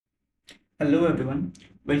Hello everyone,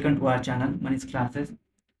 welcome to our channel Manish classes.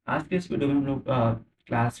 आज के इस वीडियो में हम लोग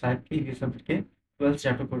क्लास 5 के EVS सब्जेक्ट के 12th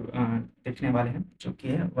चैप्टर को देखने वाले हैं, जो कि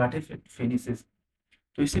है व्हाट इफ इट फिनिशेस।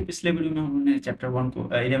 तो इससे पिछले वीडियो में हमने चैप्टर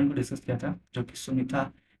 11 को डिस्कस किया था, जो कि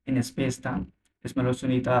सुनीता इन स्पेस था। इसमें लोग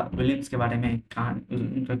सुनीता विलियम्स के बारे में कहानी,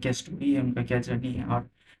 उनका क्या स्टोरी है, उनका क्या जर्नी है,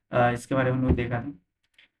 और इसके बारे में हम लोग देखा था।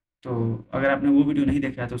 तो अगर आपने वो वीडियो नहीं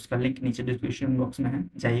देखा है तो उसका लिंक नीचे डिस्क्रिप्शन बॉक्स में है,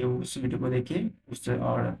 जाइए उस वीडियो को देखिए, उससे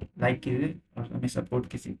और लाइक कीजिए और हमें सपोर्ट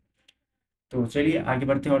कीजिए। तो चलिए आगे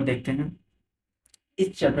बढ़ते हैं और देखते हैं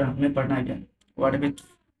इस चैप्टर हमें पढ़ना है क्या। व्हाट इफ इट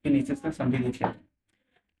फिनिशेस का समरी देख लेते हैं।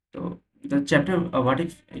 तो the chapter what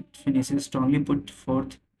if it finishes strongly put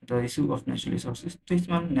fourth the issue of natural resources. तो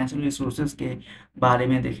इसमें हम नेचुरल रिसोर्सेज के बारे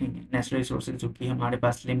में देखेंगे। नेचुरल रिसोर्सेज जो कि हमारे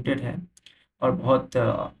पास लिमिटेड है और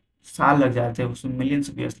बहुत साल लग जाते हैं, उसमें मिलियंस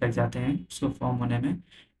ऑफ ईयर्स लग जाते हैं उसको फॉर्म होने में,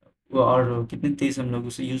 और कितनी तेज़ हम लोग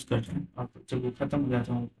उसे यूज़ करते हैं, और जब वो ख़त्म हो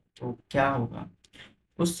जाता है तो क्या होगा,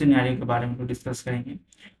 उस सिनेरियो के बारे में हम डिस्कस करेंगे।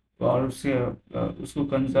 और उसको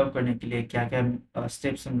कंजर्व करने के लिए क्या क्या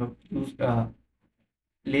स्टेप्स हम लोग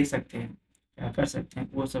ले सकते हैं, क्या कर सकते हैं,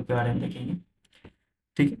 वो सब के बारे में देखेंगे।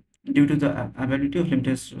 ठीक है। Due to the availability of limited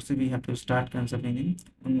resources we have to start conserving इन।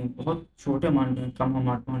 उन बहुत छोटे अमाउंट में, कम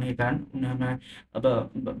अमाउंट में होने के कारण उन्हें हमें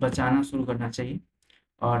अब बचाना शुरू करना चाहिए,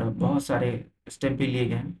 और बहुत सारे स्टेप भी लिए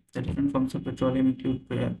गए हैं। The different forms of petroleum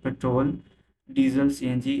include petrol, diesel,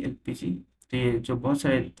 CNG, LPG. तो ये जो बहुत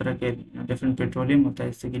सारे तरह के डिफरेंट पेट्रोलियम होता है,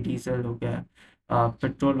 जैसे कि डीजल हो गया,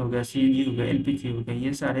 पेट्रोल हो गया, सीएनजी हो गया, एलपीजी हो गया,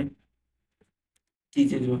 ये सारे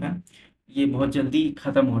चीज़ें जो है ये बहुत जल्दी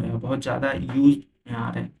ख़त्म हो रहे हैं, बहुत ज़्यादा यूज में आ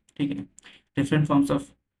रहे हैं। ठीक है। Different forms of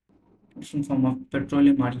different form of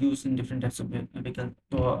petroleum are used in different types of vehicle।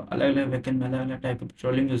 तो अलग अलग व्हीकल में अलग अलग टाइप के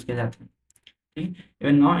पेट्रोलियम यूज़ किए जाते हैं। ठीक है।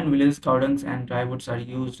 Even now in village काउडंग्स and dry woods are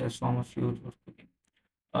used as form of fuel for cooking.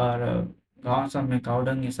 और गाँव सब में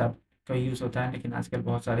काउडंग ये सब का यूज़ होता है, लेकिन आजकल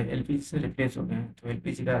बहुत सारे एलपीजी से रिप्लेस हो गए हैं। तो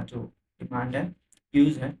एलपीजी का जो डिमांड है,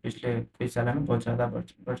 यूज़ है, पिछले कई सालों में बहुत ज़्यादा बढ़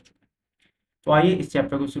चुका है। तो आइए इस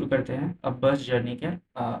चैप्टर को शुरू करते हैं अब बस जर्नी के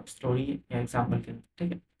स्टोरी या एग्जाम्पल के।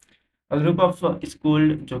 ठीक है। A group of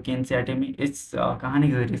school, जो कि एनसीईआरटी में इस कहानी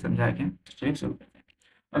के जरिए समझाया गया है। तो चलिए शुरू करते हैं।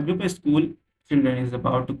 A group of school children is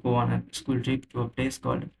about to go on a school trip to a place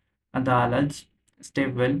called Adalaj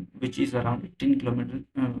Stepwell, which is around 18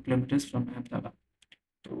 kilometers from Ahmedabad।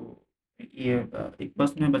 तो ये एक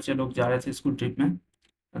बस में बच्चे लोग जा रहे थे स्कूल ट्रिप में।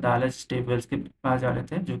 अदालज स्टेबल्स के पास जा रहे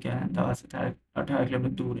थे, जो क्या है अहमदाबाद से 18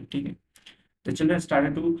 किलोमीटर दूर है। ठीक है। The children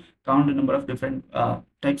started to count the number of different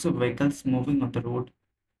types of vehicles moving on the road,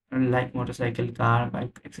 like motorcycle, car,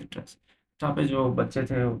 bike etcetera. तो यहाँ पे जो बच्चे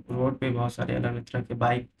थे रोड पे बहुत सारे अलग अलग तरह के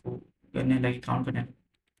बाइक को करने लगे, काउंट करने लगे।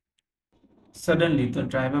 Suddenly the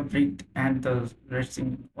driver broken and the red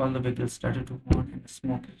signal, all the vehicles started to horn and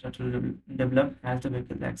smoke started to develop as the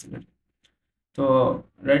vehicle accelerated. तो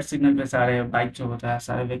रेड सिग्नल पे सारे बाइक जो होता है,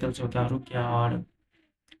 सारे व्हीकल्स जो होता है रुक गया,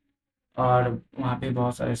 और वहाँ पे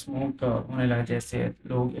बहुत सारे स्मोक होने लगे, जैसे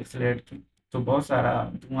लोग एक्सीलरेट की। तो बहुत सारा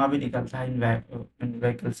धुआं भी निकलता है इन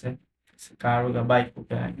व्हीकल से, जैसे कार हो गया, बाइक हो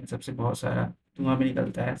गया, इन सबसे बहुत सारा धुआं भी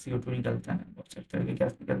निकलता है, CO2 निकलता है, बहुत सारे तरह के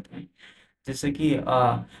गैस निकलते हैं, जिससे कि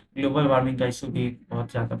ग्लोबल वार्मिंग का इशू भी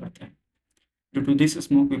बहुत ज़्यादा बढ़ता है। Due to this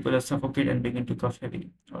smoke people are suffocate and begin to cough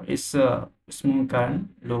heavily. और इस स्मोक के कारण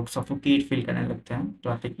लोग सफोकेट फील करने लगते हैं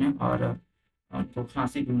ट्रैफिक में, और उनको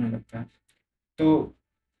खांसी भी होने लगता है। तो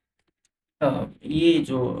ये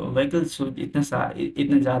जो व्हीकल्स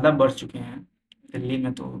इतने ज़्यादा बढ़ चुके हैं दिल्ली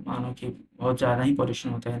में, तो मानो कि बहुत ज़्यादा ही पॉल्यूशन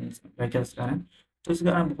होता है व्हीकल्स के कारण। तो इस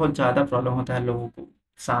कारण बहुत ज़्यादा प्रॉब्लम होता है लोगों को,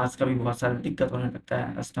 सांस का भी बहुत सारा दिक्कत होने लगता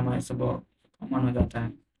है, अस्थमा ये सब बहुत कॉमन हो जाता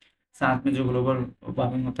है। साथ में जो ग्लोबल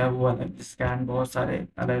वार्मिंग होता है वो अलग, जिसके कारण बहुत सारे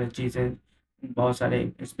अलग अलग चीज़ें, बहुत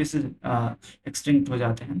सारे स्पीसीज एक्सटिंक्ट हो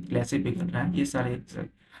जाते हैं, ग्लेशियर पिघल रहा है, ये सारे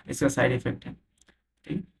इसका साइड इफेक्ट है।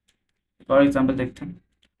 ठीक। एक और एग्जाम्पल देखते हैं।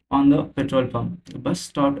 On the petrol pump, bus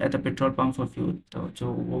stop at the petrol pump for fuel. तो जो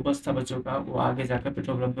वो बस था बच्चों का, वो आगे जाकर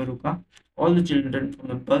पेट्रोल पम्प पे रुका। All the children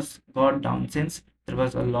from the bus got down since there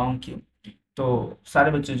was a long Q. तो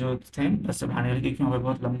सारे बच्चे जो थे बस से बाहर निकल, क्योंकि वहाँ पे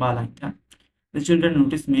बहुत लंबा लाइन था। The children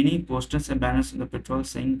notice many posters and banners in the petrol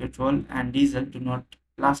saying petrol and diesel do not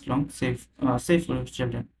last long, safe for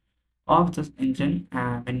children of the engine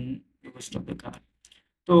when you stop the car.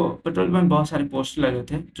 तो पेट्रोल में बहुत सारे poster लगे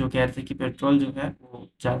थे जो कह रहे थे कि पेट्रोल जो है वो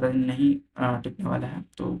ज़्यादा दिन नहीं टिकने वाला है,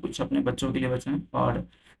 तो कुछ अपने बच्चों के लिए बचाएं, और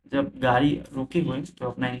जब गाड़ी रोके हुए तो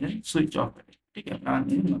अपना इंजन स्विच ऑफ करें। ठीक है, अपना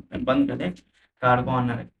इंजन बंद कर दें, कार को ऑन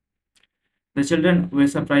न रखें। The children way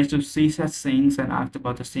surprise to C such sayings and asked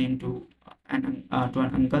about the same to an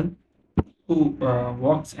uncle who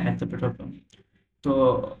walks at the petrol pump।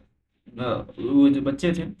 तो वो जो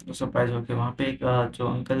बच्चे थे वो सरप्राइज होके वहाँ पे एक जो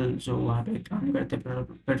अंकल जो वहाँ पे काम करते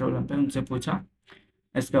पेट्रोल पंप पे उनसे पूछा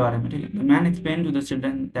इसके बारे में, ठीक है। The man explain to the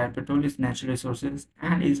children that petrol is natural resources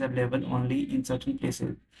and is available only in certain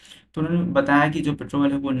places. तो उन्होंने बताया कि जो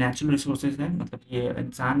पेट्रोल है वो नेचुरल रिसोर्सेज है, मतलब ये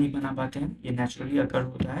इंसान नहीं बना पाते हैं, ये नेचुरली अगर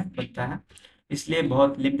होता है बनता है, इसलिए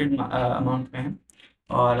बहुत लिमिटेड अमाउंट में है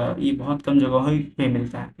और ये बहुत कम जगहों पे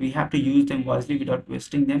मिलता है। We have to use them wisely without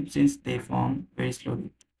wasting them since they form very slowly.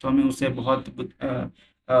 तो हमें उसे बहुत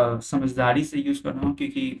समझदारी से यूज़ करना हो,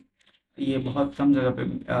 क्योंकि ये बहुत कम जगह पे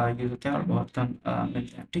यूज़ होते हैं और बहुत कम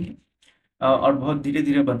मिलते हैं, ठीक है। और बहुत धीरे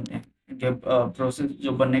धीरे बनते हैं, इनके प्रोसेस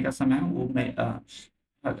जो बनने का समय है वो में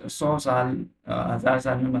 100 साल 1000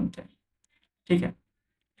 साल में बनते हैं, ठीक है।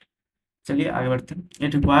 चलिए आगे बढ़ते हैं।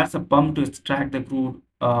 It requires a pump to extract the crude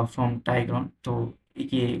from टाइग्राउंड। तो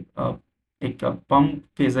ये एक पंप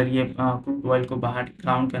के जरिए क्रूड ऑयल को बाहर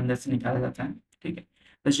ग्राउंड के अंदर से निकाला जाता है, ठीक है।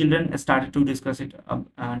 The children started to discuss it, अब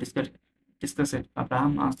discuss it.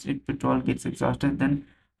 Abraham asked if petrol gets exhausted then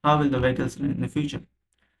how will the vehicles run in the future.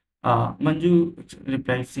 Manju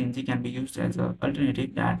replied, CNG can be used as an alternative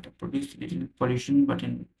that produces little pollution but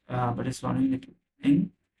is running it in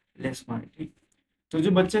less quantity. तो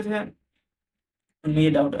जो बच्चे थे उनमें ये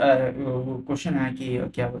doubt वो question आया कि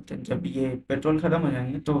क्या बोलते हैं, जब ये पेट्रोल खत्म हो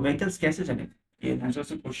जाएंगे तो व्हीकल्स कैसे चलेंगे। ये नेचुरल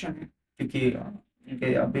से क्वेश्चन है, क्योंकि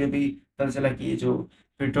उनके अभी अभी पता चला कि ये जो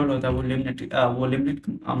पेट्रोल होता है वो लिमिटेड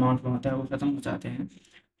अमाउंट में होता है, वो खत्म हो जाते हैं।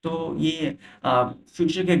 तो ये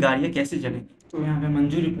फ्यूचर के गाड़ियाँ कैसे चलेंगी। तो यहाँ पे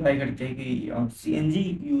मंजू रिप्लाई करते हैं कि सीएनजी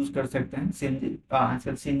यूज़ कर सकते हैं। सीएनजी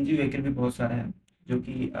आजकल सीएनजी व्हीकल भी बहुत सारे हैं जो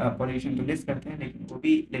कि पॉल्यूशन तो लेस करते हैं, लेकिन वो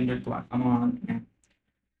भी लिमिटेड अमाउंट में है।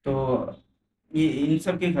 तो ये इन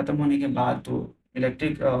सब के ख़त्म होने के बाद तो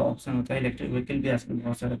इलेक्ट्रिक ऑप्शन होता है, इलेक्ट्रिक व्हीकल भी आजकल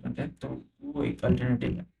बहुत सारे बनते हैं, तो वो एक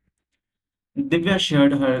अल्टरनेटिव है। Divya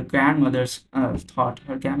shared her grandmother's thought.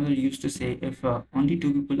 Her grandmother used to say, if only two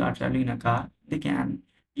people are traveling in a car, they can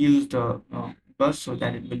use the bus so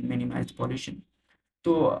that it will minimize pollution.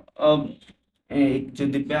 तो अब एक जो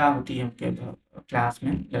दिव्या होती है उनके class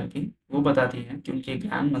में लड़की, वो बताती है कि उनकी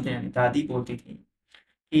ग्रैंड मदर यानी दादी बोलती थी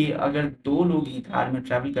कि अगर दो लोग ही कार में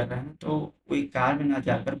ट्रैवल कर रहे हैं तो कोई कार में ना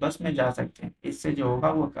जाकर बस में जा सकते हैं। इससे जो होगा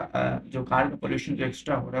वो जो कार का पोल्यूशन जो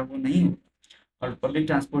एक्स्ट्रा हो रहा है वो नहीं होगा, और पब्लिक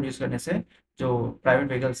ट्रांसपोर्ट यूज़ करने से जो प्राइवेट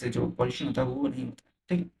व्हीकल से जो पॉल्यूशन होता है वो नहीं होता,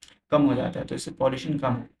 ठीक है, कम हो जाता है। तो इससे पॉल्यूशन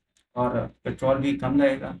कम हो और पेट्रोल भी कम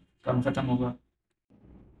लगेगा, कम खत्म होगा।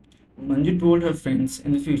 Manju told her friends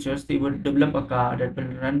in the future they would develop a car that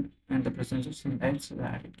will run in the presence of sunlight so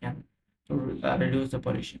that it can reduce the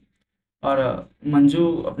pollution. और मंजू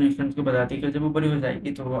अपने फ्रेंड्स को बताती है कि जब वो बड़ी हो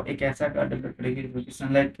जाएगी तो वो एक ऐसा कार डेवलप करेगी जो कि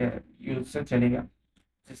सनलाइट के यूज से चलेगा,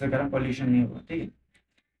 जिससे कारण पॉल्यूशन नहीं होगा, ठीक है।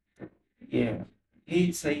 तो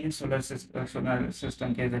ये सही है। सोलर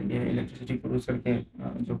सिस्टम के जरिए इलेक्ट्रिसिटी प्रोड्यूस करके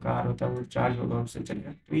जो कार होता है वो चार्ज होगा, उससे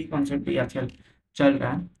चलेगा। तो ये कॉन्सेप्ट भी आजकल चल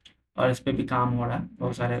रहा है और इस पे भी काम हो रहा है।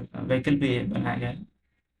 बहुत सारे व्हीकल भी बनाए गए हैं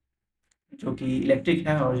जो कि इलेक्ट्रिक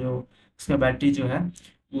है और जो उसका बैटरी जो है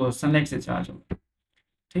वो सनलाइट से चार्ज होगा,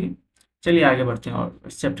 ठीक है। चलिए आगे बढ़ते हैं और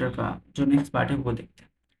इस चैप्टर का जो नेक्स्ट पार्ट है वो देखते हैं।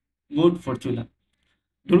 वुड फॉर चूल्हा।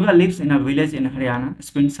 Durga lives in a village in Haryana,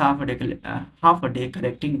 spends half a day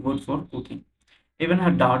collecting wood for cooking. Even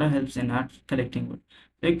her daughter helps in her collecting wood.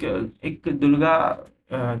 तो एक दुर्गा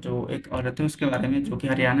जो एक औरत है उसके बारे में, जो कि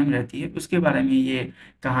हरियाणा में रहती है, उसके बारे में ये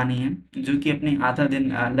कहानी है, जो कि अपने आधा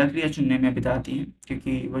दिन लकड़ियाँ चुनने में बिताती है,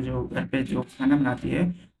 क्योंकि वो जो घर पे जो खाना बनाती है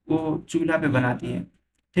वो चूल्हा पे बनाती है,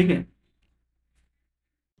 ठीक है।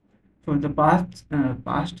 For the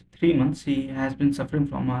past 3 months, he has been suffering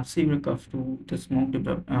from a severe cough to the smoke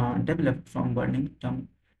developed from burning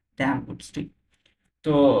damp wood stick.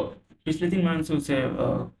 तो पिछले 3 महीने से उसे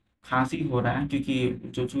खांसी हो रहा है,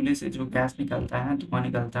 क्योंकि जो चूल्हे से जो गैस निकलता है, धुआं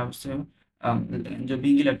निकलता है, उससे जो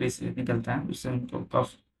भीगी लकड़ी से निकलता है उससे उनको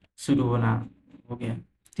कफ शुरू होना हो गया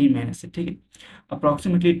 3 महीने से, ठीक है।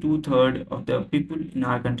 Approximately 2/3 of the people in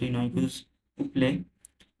our country now use play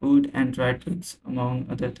wood and dry twigs among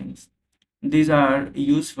other things. These are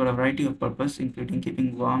used for a variety of purpose including keeping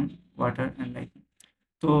warm, water and lighting.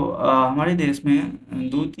 तो हमारे देश में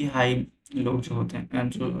 2/3 लोग जो होते हैं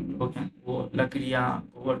जो लोग हैं वो लकड़ियाँ,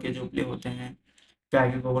 गोबर के जो उपले होते हैं,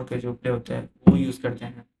 गाय के गोबर के जो उपले होते हैं वो यूज़ करते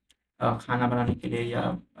हैं खाना बनाने के लिए,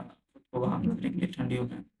 या खुद को वार्म रखने के लिए ठंडियों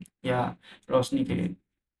में, या रोशनी के लिए।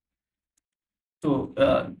 तो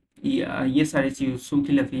ये सारी चीज़,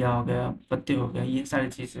 सूखी लकड़ियाँ हो गया, पत्ते हो गए, ये सारी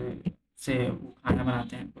चीज़ें से वो खाना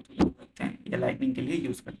बनाते हैं, खुद को रखते हैं, या लाइटनिंग के लिए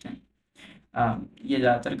यूज़ करते हैं। ये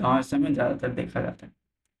ज़्यादातर गाँव हिस्से में ज़्यादातर देखा जाता है,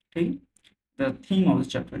 ठीक है। The theme of the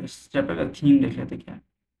chapter, इस चैप्टर का थीम देख लेते क्या है।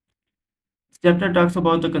 Chapter talks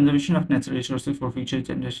about the conservation of natural resources for future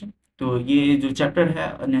generation. तो ये जो चैप्टर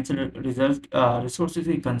है नेचुरल रिसोर्सेज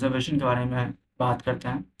की कंजर्वेशन के बारे में बात करते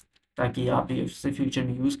हैं, ताकि आप ये उससे फ्यूचर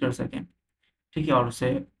में यूज़ कर सकें, ठीक है, और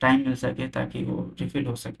उसे टाइम मिल सके ताकि वो रिफिल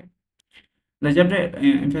हो सके। The chapter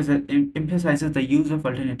emphasizes the use of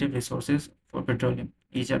alternative resources for petroleum।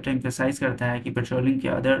 ये चैप्टर emphasize करता है कि पेट्रोलियम के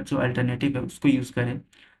अदर जो अल्टरनेटिव है उसको यूज़ करें,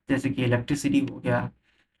 जैसे कि इलेक्ट्रिसिटी हो गया।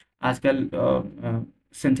 आजकल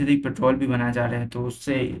सिंथेटिक पेट्रोल भी बनाए जा रहे हैं, तो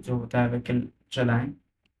उससे जो होता है व्हीकल चलाएं,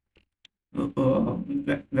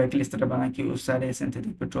 व्हीकल इस तरह बना कि उस सारे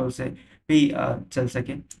सिंथेटिक पेट्रोल से भी चल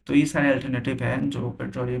सके। तो ये सारे अल्टरनेटिव हैं जो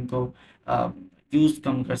पेट्रोलियम को यूज़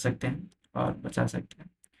कम कर सकते हैं और बचा सकते हैं,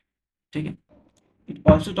 ठीक है। It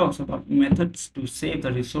also talks about methods to save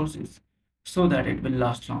the resources so that it will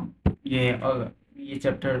last long। ये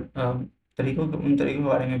चैप्टर उन तरीकों के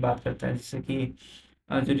बारे में बात करता है जिससे कि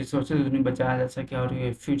जो रिसोर्सेज उन्हें बचाया जा सके और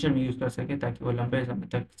ये फ्यूचर में यूज़ कर सके ताकि वो लंबे समय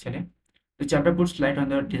तक चले। तो chapter puts light on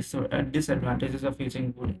the disadvantages of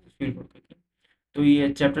using would fuel for cooking. तो ये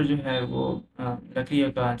चैप्टर जो है वो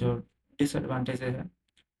लकड़ी का जो डिसएडवांटेज है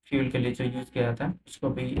फ्यूल के लिए जो यूज़ किया जाता है उसको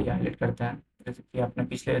भी हाईलाइट करता है। जैसे कि आपने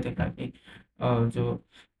पिछले देखा कि जो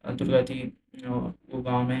दुर्गा थी वो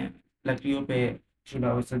गांव में लकड़ियों पे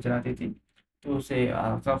चूल्हा वो सब जलाती थी, तो उसे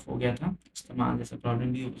कफ हो गया था, इस्तेमाल जैसा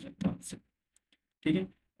प्रॉब्लम भी हो सकता है उससे, ठीक है।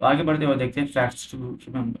 तो आगे बढ़ते हुए देखते हैं facts to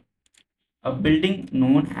remember. A building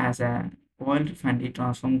known as an oil refinery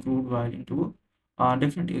transforms crude oil into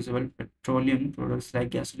different usable petroleum products like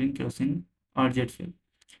gasoline, kerosene और jet fuel।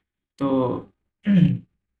 तो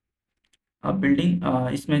बिल्डिंग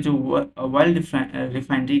इसमें जो ऑयल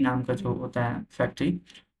रिफाइनरी नाम का जो होता है फैक्ट्री,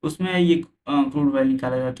 उसमें ये क्रूड ऑयल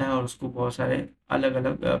निकाला जाता है और उसको बहुत सारे अलग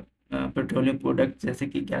अलग पेट्रोलियम प्रोडक्ट जैसे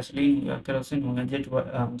कि गैसोलीन हो गया, केरोसिन हो गया,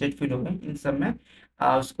 जेट फ्यूल हो गया, इन सब में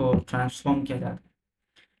उसको ट्रांसफॉर्म किया जाता है,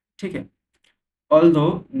 ठीक है।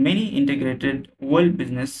 Although many integrated oil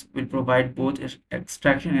business will provide both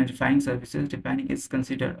extraction and refining services, refining is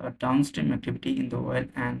considered a downstream activity in the oil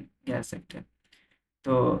and gas sector।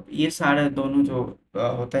 तो ये सारे दोनों जो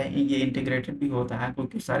होता है ये इंटीग्रेटेड भी होता है,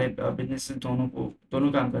 क्योंकि सारे बिजनेस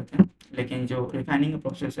दोनों काम करते हैं, लेकिन जो रिफाइनिंग का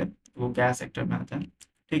प्रोसेस है वो गैस सेक्टर में आता है,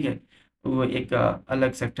 ठीक है। वो एक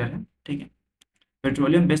अलग सेक्टर है, ठीक है।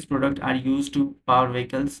 Petroleum based product are use to power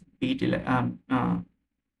vehicles,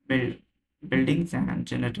 buildings and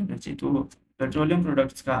generate energy. तो पेट्रोलियम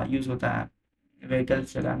प्रोडक्ट्स का यूज़ होता है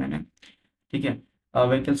व्हीकल्स चलाने में, ठीक है,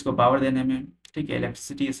 व्हीकल्स को पावर देने में, ठीक है,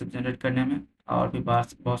 इलेक्ट्रिसिटी ये सब जनरेट करने में, और भी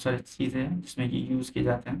बहुत सारी चीज़ें हैं जिसमें ये यूज़ किए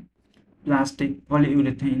जाते हैं। Plastic,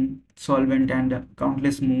 polyurethane, solvent and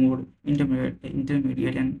countless more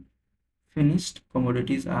intermediate and finished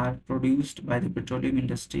commodities are produced by the petroleum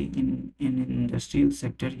industry in industrial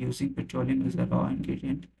sector using petroleum as a raw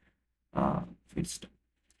ingredient feedstock।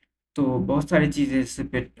 तो बहुत सारी चीज़ें जैसे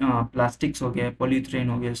प्लास्टिक्स हो गया, पॉलीथ्रेन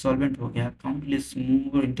हो गया, सॉल्वेंट हो गया, countless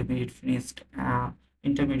more intermediate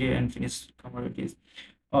and finished commodities.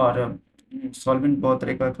 और सॉल्वेंट बहुत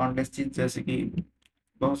तरह का काउंटलेस चीज़ जैसे कि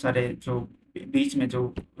बहुत सारे जो बीच में जो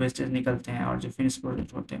वेस्टेज निकलते हैं और जो फिनिश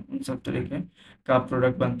प्रोडक्ट होते हैं उन सब तरीके का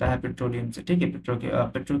प्रोडक्ट बनता है पेट्रोलियम से, ठीक है।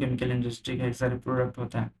 पेट्रोकेमिकल इंडस्ट्री का एक सारे प्रोडक्ट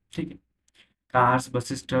होता है, ठीक है। Cars,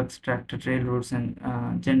 buses, trucks, tractor, rail roads and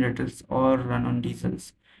generators और रन ऑन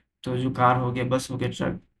डीजल्स। तो जो कार हो गया, बस हो गया,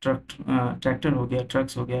 ट्रैक्टर हो गया,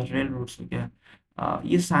 ट्रक्स हो गया, रेल रोड्स हो गया,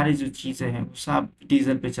 ये सारी जो चीज़ें हैं वो सब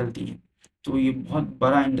डीजल पे चलती हैं। तो ये बहुत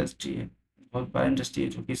बड़ा इंडस्ट्री है, बहुत बड़ा इंडस्ट्री है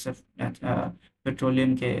जो कि सिर्फ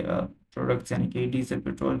पेट्रोलियम के प्रोडक्ट्स यानी कि डीजल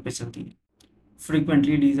पेट्रोल पे चलती है।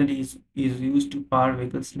 Frequently diesel is use to power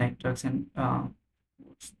vehicles like trucks and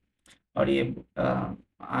और ये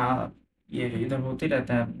इधर होते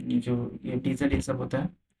रहता है, ये जो ये डीजल ये सब होता है,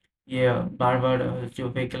 ये बार बार जो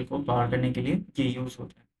व्हीकल को पावर करने के लिए ये यूज़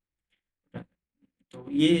होता है। तो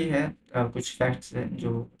ये है कुछ फैक्ट्स हैं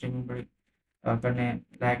जो रिमेम्बर करने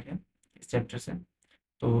लायक है इस चैप्टर से।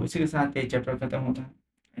 तो इसी के साथ ये चैप्टर ख़त्म होता है।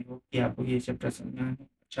 आई होप कि आपको ये चैप्टर समझ में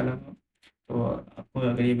अच्छा लगा। तो आपको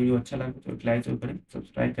अगर ये वीडियो अच्छा लगा तो लाइक जरूर करें,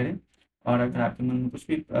 सब्सक्राइब करें, और अगर आपके मन में कुछ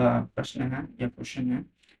भी प्रश्न है या क्वेश्चन है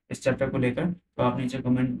इस चैप्टर को लेकर तो आप नीचे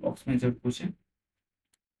कमेंट बॉक्स में ज़रूर पूछें।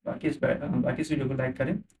 बाकी इस वीडियो को लाइक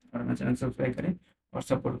करें और हमारे चैनल सब्सक्राइब करें और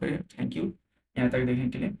सपोर्ट करें। थैंक यू यहाँ तक देखने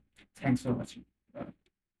के लिए। Thanks for watching.